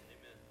it.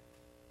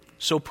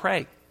 So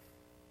pray.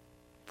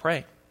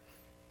 Pray.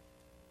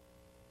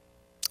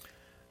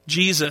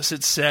 Jesus,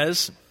 it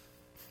says,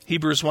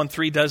 Hebrews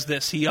 1:3 does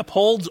this. He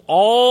upholds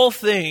all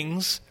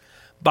things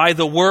by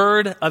the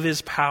word of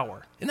his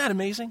power. Isn't that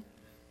amazing?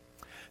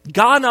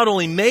 God not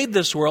only made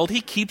this world, he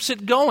keeps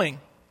it going.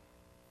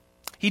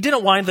 He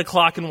didn't wind the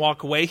clock and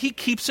walk away. He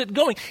keeps it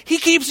going. He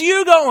keeps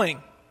you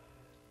going.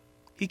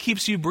 He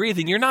keeps you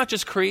breathing. You're not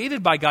just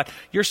created by God.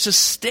 You're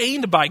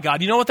sustained by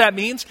God. You know what that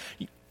means?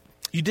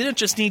 You didn't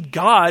just need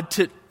God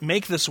to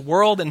make this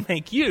world and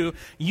make you.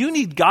 You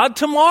need God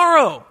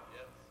tomorrow.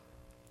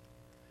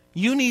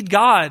 You need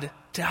God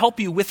to help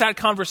you with that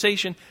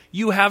conversation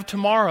you have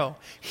tomorrow.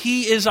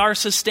 He is our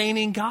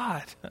sustaining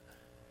God.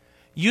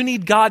 You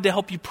need God to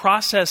help you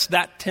process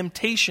that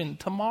temptation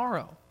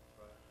tomorrow.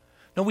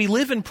 Now, we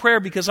live in prayer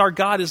because our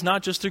God is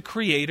not just a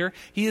creator,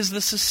 he is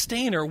the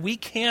sustainer. We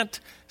can't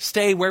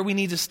stay where we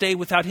need to stay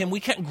without him. We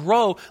can't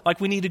grow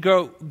like we need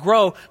to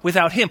grow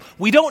without him.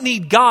 We don't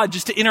need God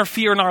just to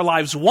interfere in our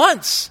lives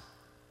once.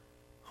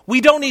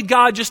 We don't need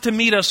God just to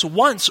meet us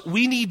once.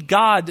 We need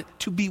God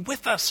to be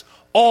with us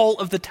all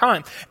of the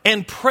time.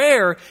 And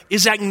prayer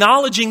is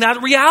acknowledging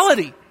that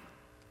reality.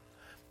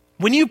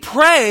 When you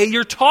pray,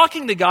 you're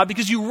talking to God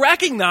because you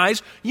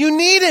recognize you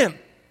need him.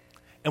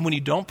 And when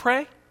you don't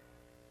pray,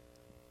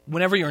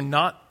 whenever you're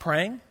not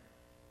praying,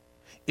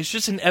 it's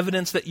just an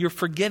evidence that you're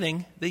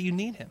forgetting that you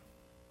need him.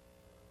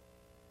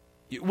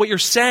 What you're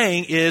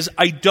saying is,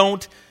 I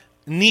don't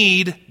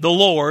need the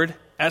Lord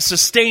as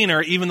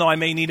sustainer, even though I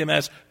may need him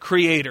as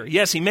creator.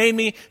 Yes, he made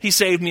me, he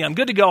saved me, I'm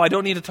good to go, I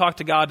don't need to talk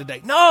to God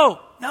today. No.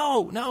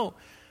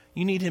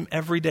 You need him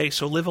every day,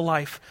 so live a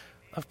life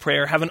of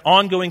prayer. Have an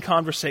ongoing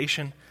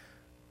conversation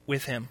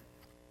with him.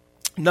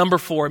 Number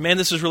 4, man,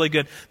 this is really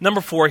good.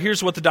 Number 4,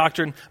 here's what the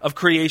doctrine of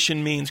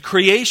creation means.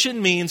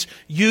 Creation means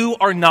you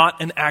are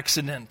not an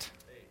accident.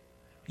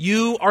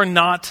 You are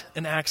not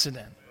an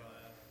accident.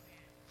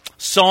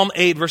 Psalm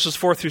 8, verses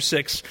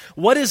 4-6.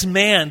 What is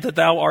man that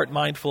thou art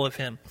mindful of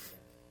him?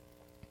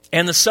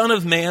 And the son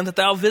of man that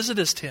thou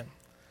visitest him?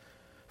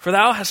 For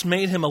thou hast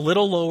made him a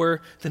little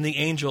lower than the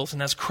angels,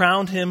 and hast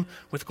crowned him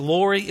with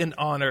glory and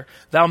honor.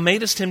 Thou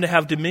madest him to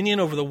have dominion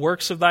over the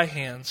works of thy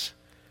hands.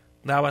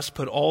 Thou hast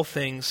put all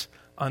things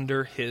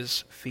under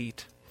his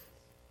feet.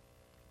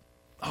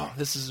 Oh,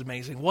 this is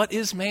amazing. What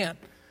is man?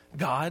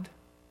 God.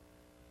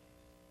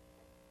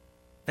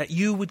 That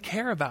you would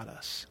care about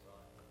us.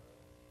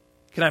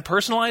 Can I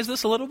personalize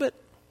this a little bit?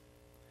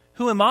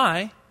 Who am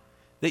I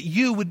that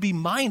you would be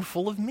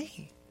mindful of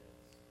me?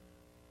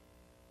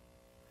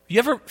 You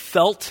ever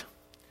felt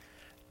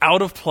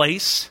out of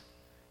place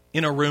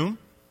in a room?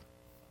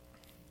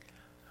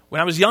 When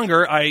I was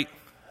younger, I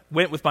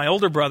went with my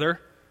older brother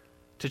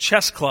to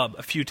chess club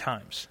a few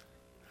times.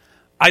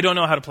 I don't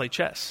know how to play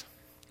chess,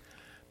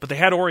 but they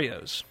had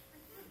Oreos.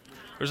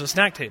 There was a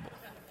snack table.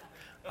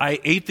 I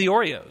ate the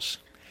Oreos.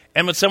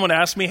 And when someone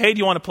asked me, hey, do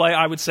you want to play?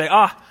 I would say,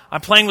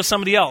 I'm playing with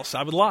somebody else.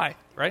 I would lie,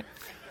 right?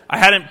 I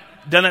hadn't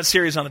done that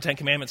series on the Ten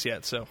Commandments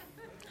yet, so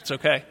it's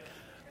okay.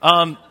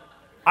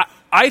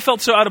 I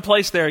felt so out of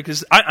place there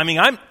because, I'm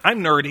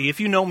nerdy. If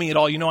you know me at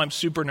all, you know I'm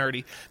super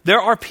nerdy. There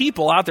are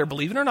people out there,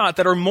 believe it or not,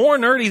 that are more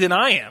nerdy than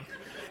I am.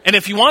 And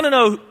if you want to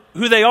know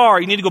who they are,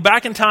 you need to go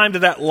back in time to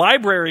that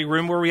library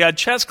room where we had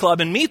chess club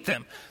and meet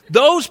them.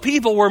 Those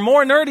people were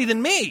more nerdy than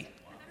me.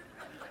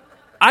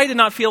 I did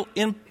not feel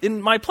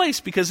in my place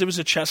because it was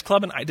a chess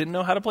club and I didn't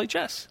know how to play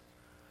chess.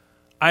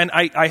 And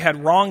I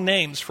had wrong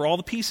names for all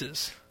the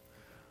pieces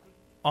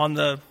on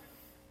the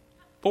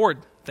board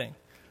thing.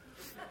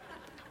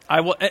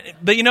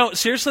 But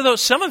seriously though,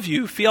 some of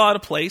you feel out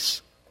of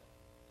place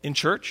in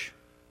church.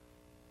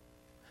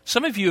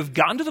 Some of you have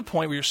gotten to the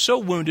point where you're so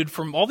wounded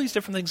from all these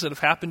different things that have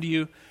happened to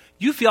you,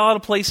 you feel out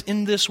of place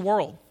in this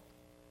world.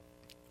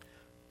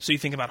 So you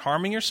think about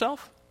harming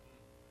yourself?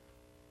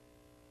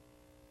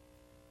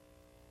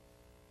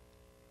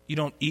 You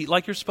don't eat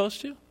like you're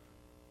supposed to?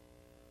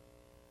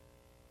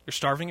 You're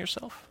starving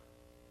yourself?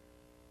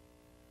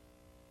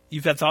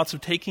 You've had thoughts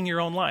of taking your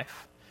own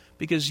life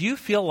because you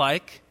feel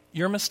like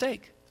you're a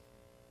mistake.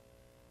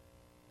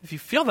 If you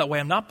feel that way,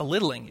 I'm not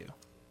belittling you.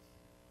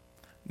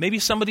 Maybe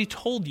somebody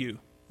told you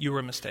you were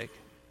a mistake.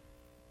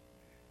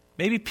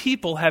 Maybe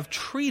people have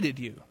treated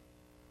you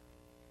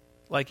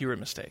like you were a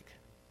mistake.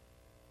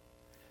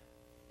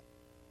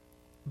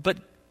 But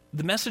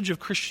the message of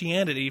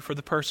Christianity for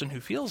the person who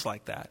feels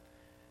like that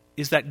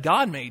is that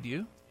God made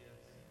you,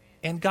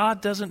 and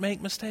God doesn't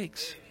make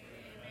mistakes.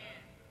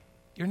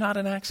 You're not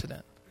an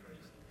accident.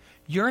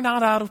 You're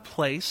not out of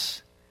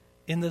place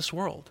in this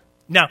world.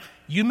 Now,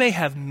 you may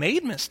have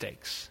made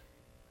mistakes.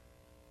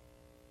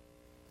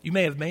 You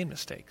may have made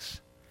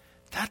mistakes.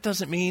 That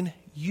doesn't mean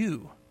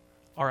you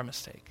are a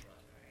mistake.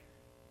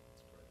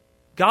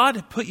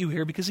 God put you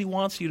here because he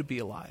wants you to be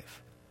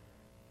alive.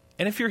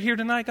 And if you're here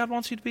tonight, God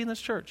wants you to be in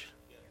this church.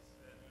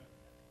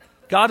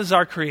 God is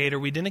our creator.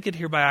 We didn't get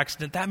here by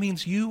accident. That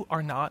means you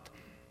are not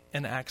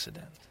an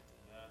accident,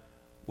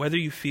 whether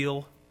you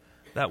feel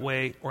that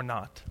way or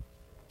not.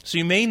 So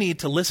you may need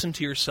to listen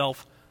to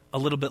yourself a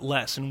little bit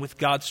less, and with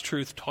God's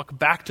truth, talk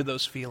back to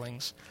those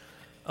feelings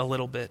a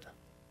little bit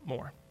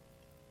more.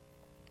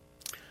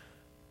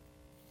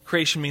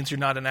 Creation means you're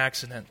not an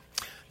accident.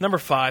 Number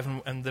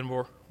 5, and then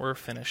we're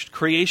finished.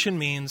 Creation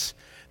means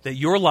that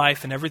your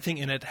life and everything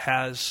in it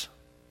has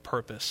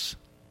purpose.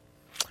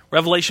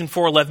 Revelation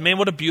 4:11, man,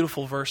 what a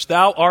beautiful verse.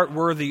 Thou art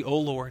worthy, O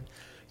Lord,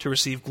 to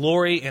receive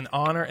glory and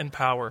honor and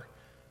power,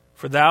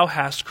 for thou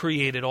hast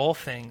created all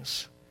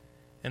things,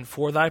 and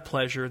for thy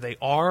pleasure they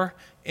are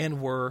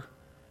and were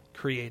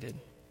created.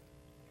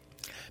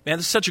 Man,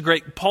 this is such a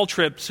great... Paul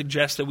Tripp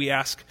suggests that we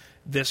ask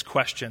this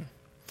question.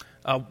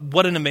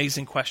 What an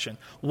amazing question.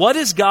 What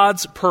is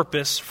God's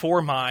purpose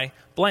for my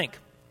blank?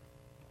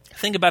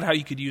 Think about how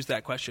you could use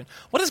that question.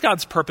 What is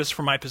God's purpose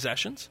for my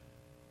possessions?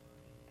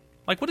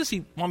 Like, what does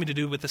he want me to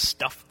do with the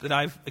stuff that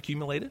I've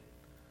accumulated?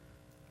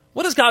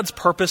 What is God's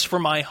purpose for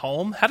my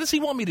home? How does he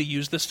want me to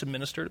use this to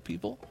minister to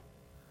people?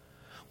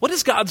 What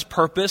is God's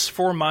purpose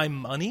for my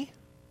money?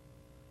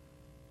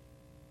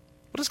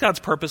 What is God's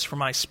purpose for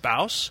my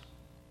spouse?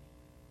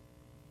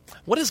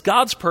 What is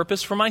God's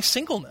purpose for my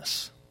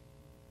singleness?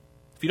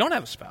 If you don't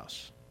have a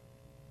spouse.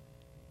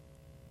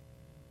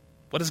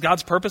 What is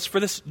God's purpose for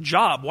this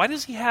job? Why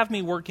does he have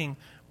me working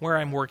where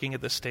I'm working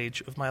at this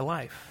stage of my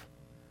life?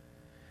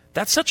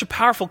 That's such a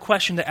powerful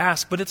question to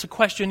ask, but it's a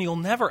question you'll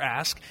never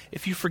ask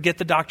if you forget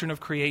the doctrine of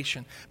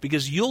creation,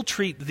 because you'll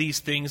treat these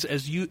things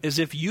as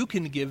if you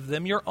can give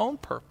them your own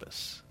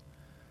purpose.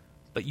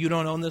 But you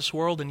don't own this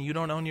world and you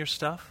don't own your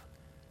stuff.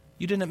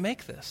 You didn't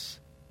make this.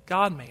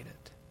 God made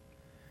it.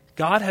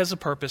 God has a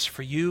purpose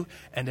for you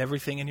and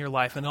everything in your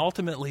life, and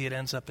ultimately it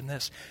ends up in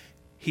this.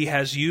 He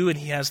has you and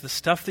he has the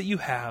stuff that you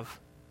have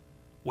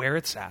where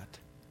it's at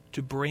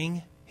to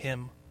bring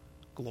him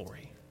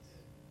glory.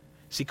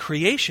 See,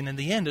 creation in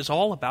the end is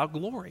all about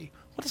glory.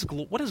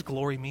 What does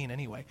glory mean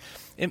anyway?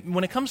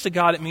 When it comes to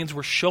God, it means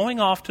we're showing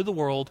off to the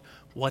world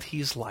what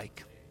he's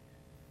like.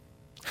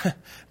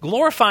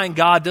 Glorifying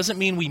God doesn't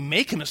mean we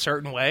make him a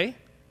certain way.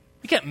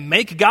 We can't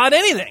make God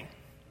anything.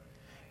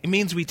 It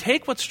means we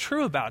take what's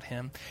true about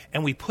him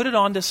and we put it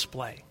on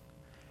display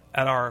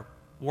at our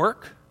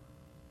work,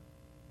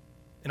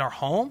 in our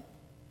home,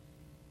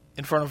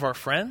 in front of our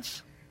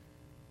friends,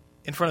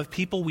 in front of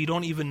people we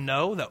don't even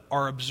know that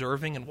are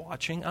observing and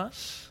watching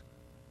us.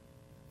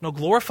 No,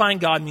 glorifying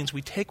God means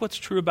we take what's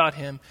true about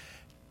him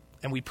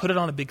and we put it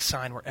on a big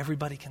sign where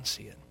everybody can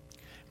see it.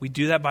 We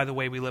do that by the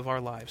way we live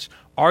our lives.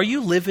 Are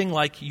you living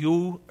like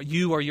you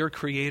are your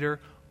creator,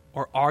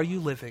 or are you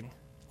living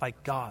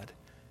like God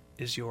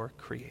is your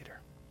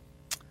creator?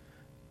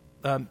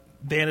 Band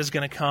is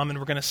going to come and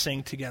we're going to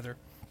sing together.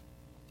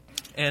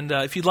 And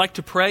if you'd like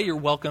to pray, you're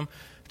welcome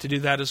to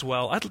do that as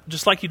well. I'd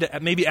just like you to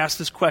maybe ask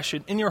this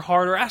question in your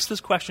heart, or ask this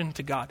question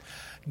to God.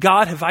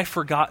 God, have I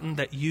forgotten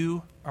that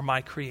you are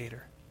my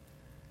creator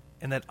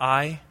and that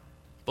I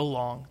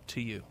belong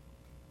to you?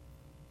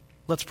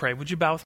 Let's pray. Would you bow with me?